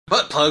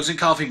Butt plugs and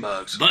coffee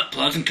mugs. Butt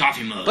plugs and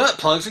coffee mugs. Butt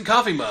plugs and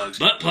coffee mugs.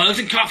 Butt plugs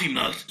and coffee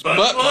mugs.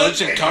 Butt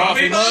plugs and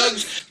coffee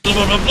mugs.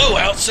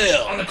 Blowout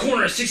sale. On the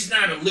corner of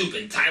 69 and Loop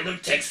in Tyler,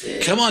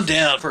 Texas. Come on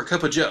down for a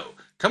cup of joe.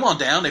 Come on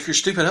down if you're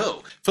stupid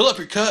ho. Fill up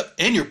your cup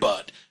and your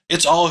butt.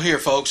 It's all here,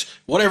 folks.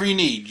 Whatever you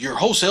need, your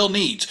wholesale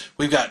needs.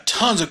 We've got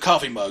tons of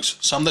coffee mugs.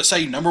 Some that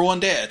say number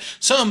 1 dad.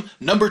 Some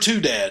number 2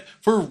 dad.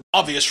 For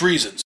obvious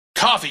reasons.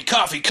 Coffee,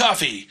 coffee,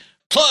 coffee.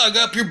 Plug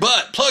up your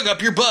butt. Plug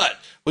up your butt.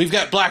 We've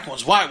got black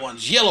ones, white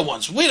ones, yellow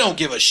ones. We don't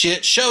give a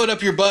shit. Shove it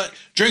up your butt.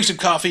 Drink some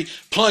coffee.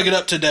 Plug it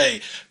up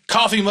today.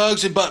 Coffee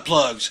mugs and butt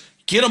plugs.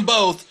 Get them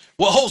both.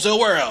 What wholesale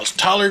warehouse?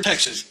 Tyler,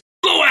 Texas.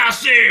 Blowout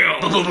sale.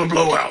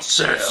 Blowout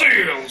sale.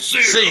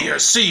 Sale.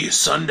 See you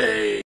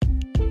Sunday.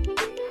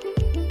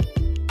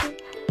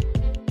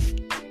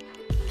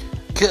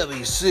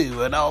 Coming soon,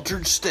 an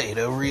altered state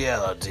of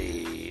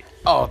reality.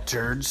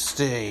 Altered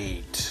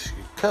state.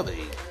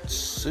 Coming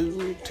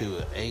soon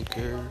to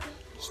Anchor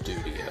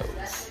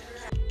Studios.